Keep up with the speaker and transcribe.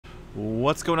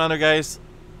What's going on there, guys?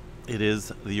 It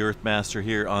is the Earthmaster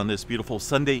here on this beautiful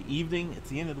Sunday evening. It's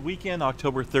the end of the weekend,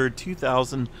 October 3rd,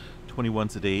 2021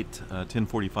 to date,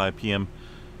 10:45 p.m.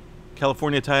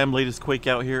 California time. Latest quake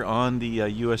out here on the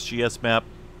USGS map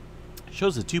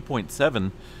shows a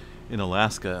 2.7 in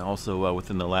Alaska. Also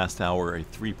within the last hour, a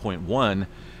 3.1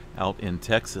 out in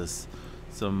Texas.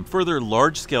 Some further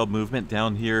large-scale movement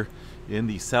down here in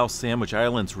the South Sandwich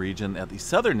Islands region at the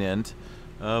southern end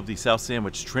of the South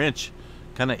Sandwich Trench,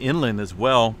 kind of inland as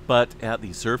well, but at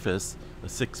the surface, a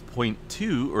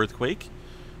 6.2 earthquake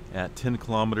at 10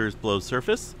 kilometers below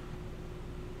surface.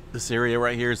 This area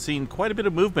right here has seen quite a bit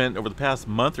of movement over the past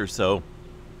month or so.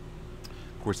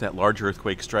 Of course, that large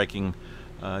earthquake striking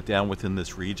down within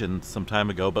this region some time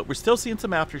ago, but we're still seeing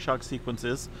some aftershock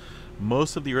sequences.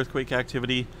 Most of the earthquake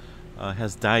activity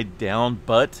has died down,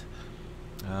 but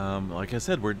like I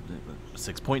said, we're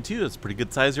 6.2. That's a pretty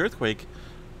good sized earthquake,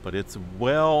 but it's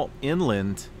well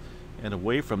inland and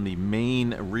away from the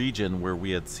main region where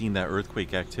we had seen that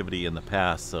earthquake activity in the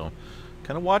past. So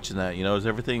kind of watching that, you know, is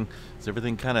everything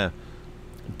kind of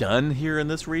done here in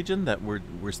this region, that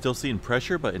we're still seeing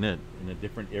pressure but in a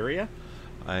different area?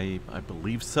 I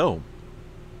believe so.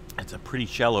 It's a pretty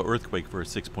shallow earthquake for a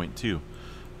 6.2,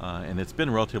 and it's been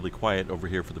relatively quiet over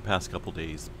here for the past couple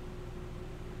days.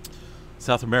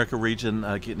 South America region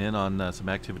getting in on some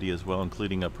activity as well,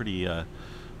 including a pretty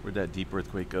where'd that deep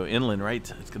earthquake go? Inland,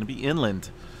 right? It's going to be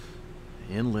inland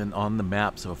on the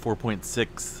map. So a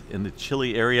 4.6 in the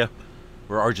Chile area,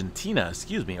 or Argentina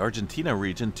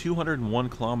region, 201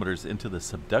 kilometers into the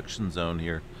subduction zone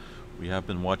here. We have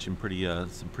been watching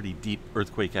some pretty deep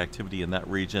earthquake activity in that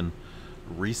region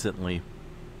recently.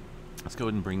 Let's go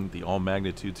ahead and bring the all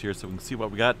magnitudes here so we can see what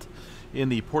we got in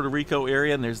the Puerto Rico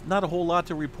area. And there's not a whole lot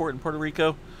to report in Puerto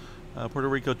Rico. Puerto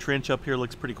Rico Trench up here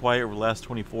looks pretty quiet over the last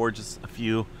 24, just a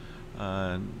few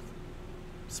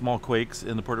small quakes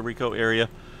in the Puerto Rico area.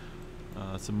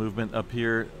 Some movement up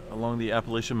here along the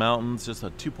Appalachian Mountains, just a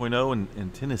 2.0 in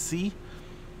Tennessee.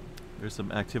 There's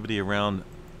some activity around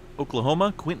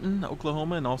Oklahoma, Quinton,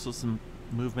 Oklahoma, and also some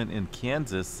movement in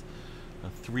Kansas, a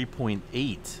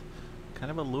 3.8.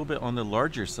 Kind of a little bit on the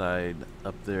larger side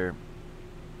up there.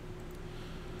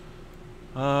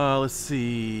 Let's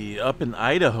see, up in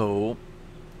Idaho,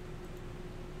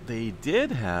 they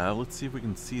did have, let's see if we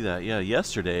can see that. Yeah,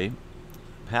 yesterday,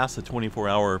 past the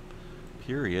 24-hour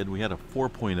period, we had a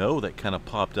 4.0 that kind of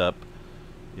popped up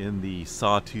in the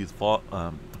Sawtooth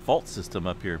fault system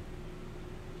up here.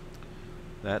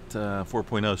 That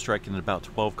 4.0 striking at about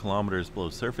 12 kilometers below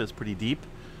surface, pretty deep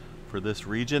for this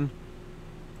region.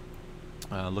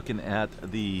 Looking at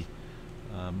the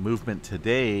movement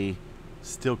today,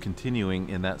 still continuing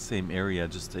in that same area,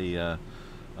 just a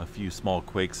few small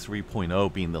quakes,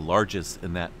 3.0 being the largest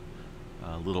in that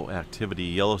little activity.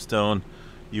 Yellowstone,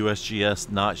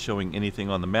 USGS not showing anything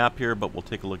on the map here, but we'll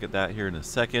take a look at that here in a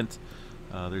second.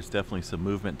 There's definitely some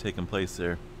movement taking place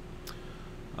there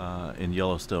in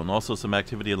Yellowstone. Also some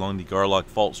activity along the Garlock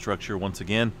fault structure once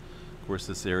again. Of course,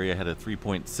 this area had a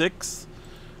 3.6.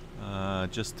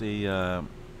 Just a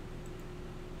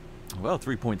well,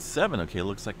 3.7. Okay,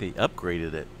 looks like they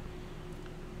upgraded it.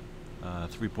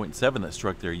 3.7 that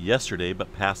struck there yesterday,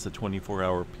 but past the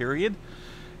 24-hour period.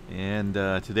 And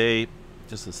today,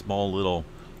 just a small little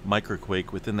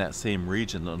microquake within that same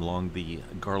region along the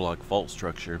Garlock fault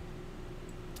structure.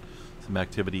 Some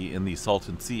activity in the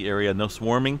Salton Sea area. No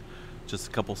swarming, just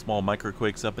a couple small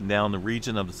microquakes up and down the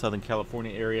region of the Southern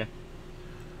California area.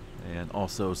 And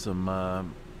also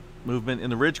some movement in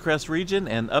the Ridgecrest region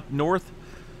and up north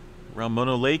around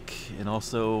Mono Lake, and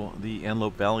also the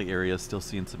Antelope Valley area. Still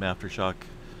seeing some aftershock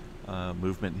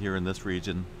movement here in this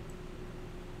region.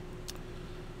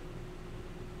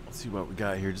 Let's see what we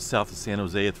got here. Just south of San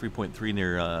Jose at 3.3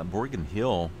 near Morgan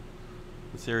Hill.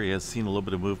 This area has seen a little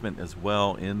bit of movement as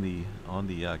well on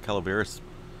the Calaveras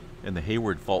and the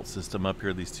Hayward fault system up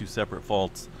here. These two separate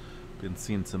faults. Been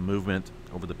seeing some movement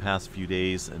over the past few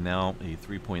days, and now a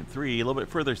 3.3 a little bit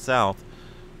further south.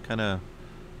 Kind of,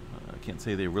 I can't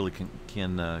say they really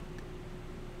can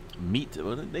meet.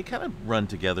 They kind of run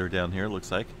together down here,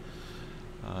 looks like,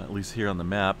 at least here on the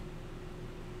map,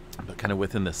 but kind of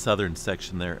within the southern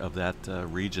section there of that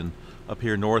region. Up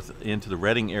here north into the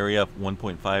Redding area,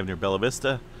 1.5 near Bella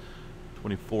Vista,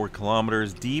 24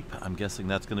 kilometers deep. I'm guessing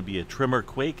that's going to be a tremor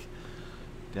quake.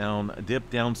 Dip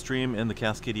downstream in the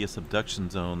Cascadia subduction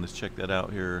zone. Let's check that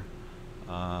out here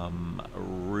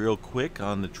real quick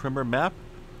on the tremor map.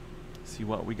 See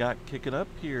what we got kicking up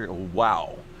here. Oh,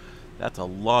 wow, that's a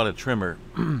lot of tremor.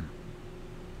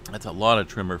 That's a lot of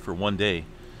tremor for one day.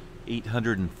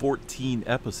 814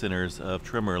 epicenters of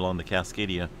tremor along the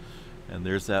Cascadia And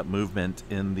there's that movement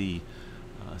in the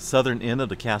southern end of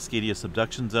the Cascadia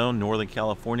subduction zone, Northern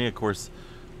California. Of course,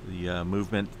 the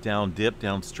movement down dip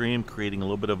downstream, creating a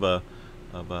little bit of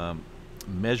a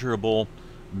measurable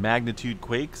magnitude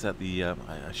quakes at the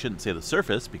I shouldn't say the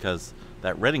surface, because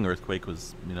that Redding earthquake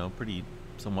was, you know,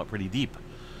 somewhat pretty deep,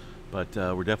 but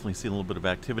we're definitely seeing a little bit of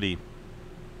activity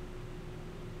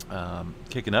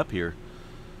kicking up here.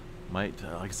 Might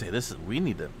like I say, we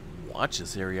need to watch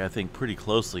this area, I think, pretty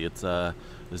closely. It's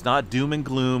not doom and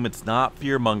gloom, it's not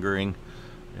fear mongering.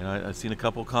 You know, I've seen a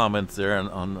couple comments there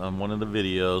on one of the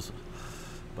videos,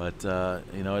 but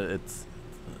you know, it's,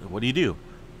 what do?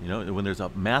 You know, when there's a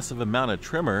massive amount of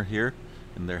tremor here,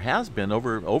 and there has been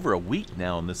over a week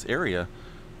now in this area,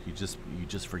 you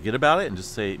just forget about it and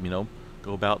just say, you know,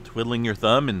 go about twiddling your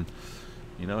thumb, and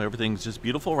you know, everything's just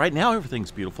beautiful. Right now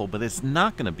everything's beautiful, but it's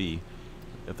not going to be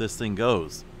if this thing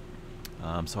goes.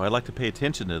 So I like to pay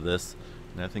attention to this,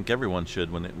 and I think everyone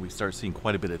should when we start seeing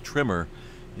quite a bit of tremor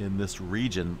in this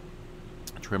region.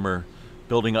 Tremor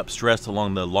building up stress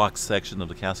along the locked section of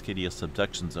the Cascadia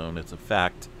subduction zone. It's a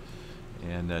fact.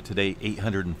 And today,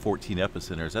 814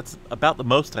 epicenters. That's about the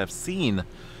most I've seen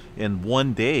in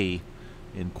one day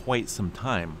in quite some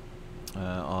time.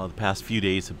 The past few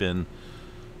days have been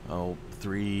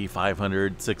 300,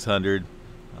 500, 600,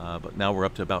 but now we're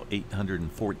up to about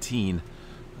 814,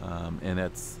 and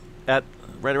it's at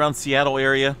right around Seattle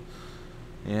area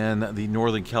and the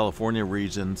Northern California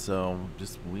region. So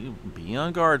just be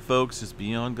on guard, folks. Just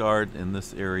be on guard in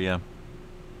this area.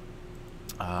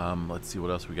 Let's see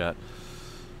what else we got.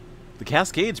 The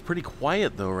Cascades pretty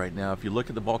quiet though right now. If you look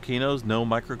at the volcanoes, no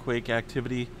microquake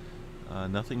activity.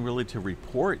 Nothing really to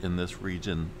report in this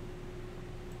region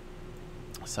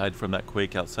aside from that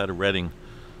quake outside of Redding.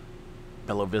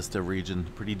 Bella Vista region,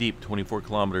 pretty deep, 24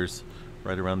 kilometers,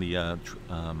 right around the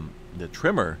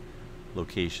tremor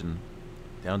location,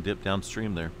 down dip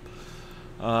downstream there.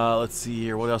 Let's see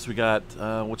here, what else we got?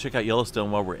 We'll check out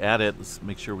Yellowstone while we're at it. Let's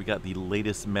make sure we got the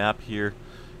latest map here.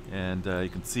 And you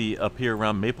can see up here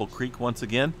around Maple Creek once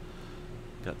again,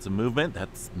 got some movement.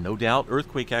 That's no doubt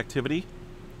earthquake activity,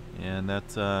 and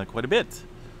that's quite a bit.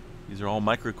 These are all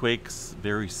microquakes,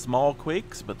 very small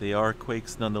quakes, but they are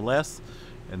quakes nonetheless,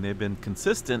 and they've been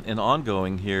consistent and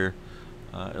ongoing here,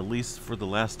 at least for the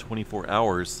last 24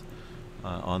 hours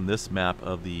on this map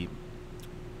of the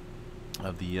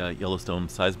Yellowstone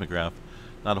seismograph.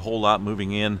 Not a whole lot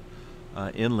moving in.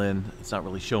 Inland, it's not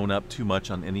really showing up too much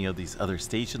on any of these other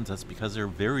stations. That's because they're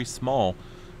very small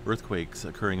earthquakes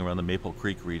occurring around the Maple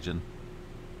Creek region.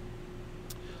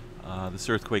 This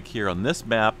earthquake here on this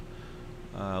map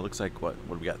looks like what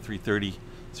do we got? 330,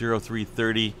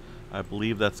 0330. I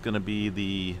believe that's going to be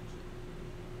the,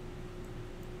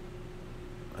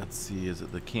 let's see, is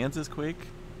it the Kansas quake?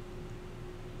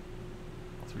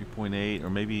 3.8, or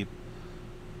maybe,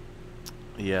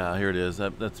 yeah, here it is.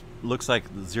 That's looks like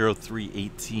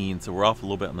 0318, so we're off a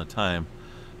little bit on the time,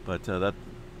 but that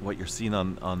what you're seeing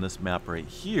on this map right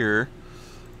here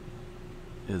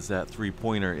is that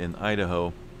 3-pointer in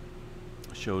Idaho.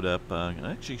 Showed up,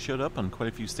 actually showed up on quite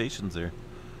a few stations there.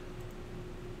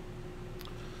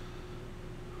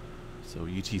 So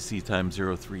UTC time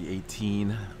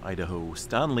 0318, Idaho,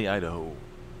 Stanley, Idaho.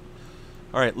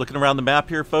 All right, looking around the map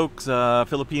here, folks.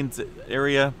 Philippines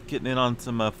area, getting in on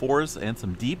some fours and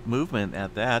some deep movement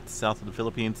at that, south of the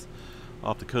Philippines,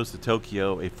 off the coast of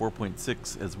Tokyo, a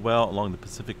 4.6 as well along the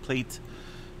Pacific Plate,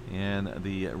 and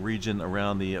the region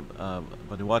around the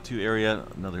Vanuatu area,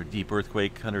 another deep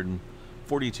earthquake,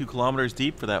 142 kilometers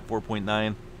deep for that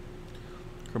 4.9.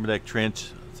 Kermadec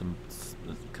Trench, some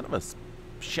kind of a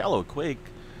shallow quake,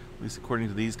 at least according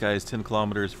to these guys, 10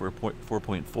 kilometers for a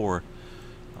 4.4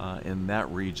 in that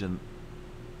region.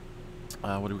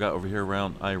 What do we got over here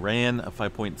around Iran? A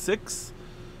 5.6,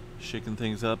 shaking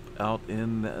things up out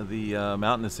in the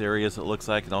mountainous areas, it looks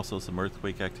like, and also some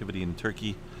earthquake activity in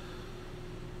Turkey.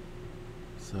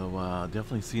 So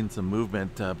definitely seeing some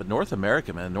movement, but North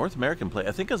America, man, North American play.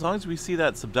 I think as long as we see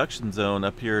that subduction zone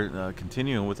up here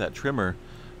continuing with that tremor,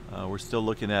 we're still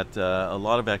looking at a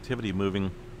lot of activity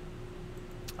moving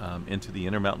into the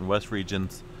Intermountain West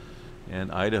regions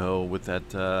and Idaho with that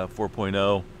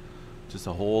 4.0. Just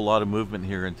a whole lot of movement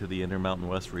here into the Intermountain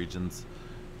West regions.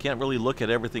 Can't really look at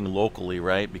everything locally,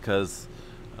 right? Because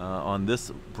on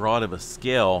this broad of a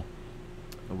scale,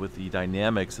 with the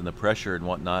dynamics and the pressure and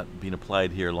whatnot being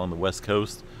applied here along the west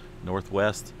coast,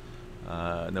 northwest,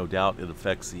 no doubt it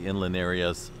affects the inland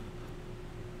areas,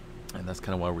 and that's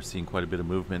kind of why we're seeing quite a bit of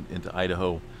movement into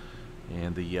Idaho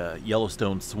and the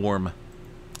Yellowstone swarm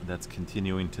that's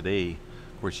continuing today.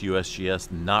 Of course, USGS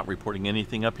not reporting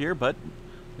anything up here, but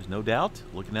There's no doubt.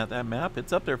 Looking at that map,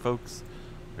 it's up there, folks.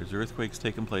 There's earthquakes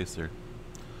taking place there.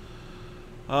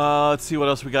 Let's see what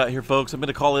else we got here, folks. I'm going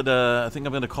to call it I think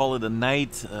I'm going to call it a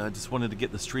night. Just wanted to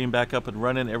get the stream back up and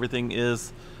running. Everything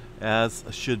is as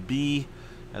it should be,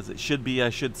 I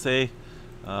should say.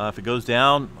 If it goes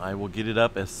down, I will get it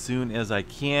up as soon as I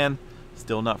can.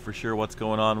 Still not for sure what's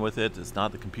going on with it. It's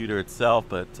not the computer itself,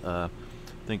 but I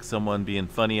think someone being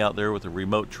funny out there with a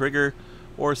remote trigger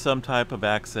or some type of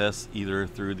access either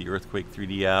through the Earthquake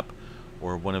 3D app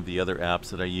or one of the other apps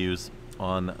that I use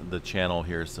on the channel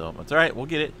here. So it's all right. We'll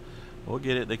get it. We'll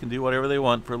get it. They can do whatever they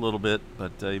want for a little bit,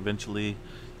 but eventually,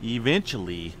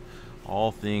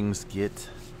 all things get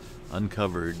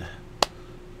uncovered.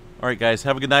 All right, guys.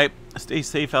 Have a good night. Stay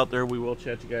safe out there. We will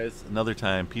chat you guys another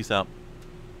time. Peace out.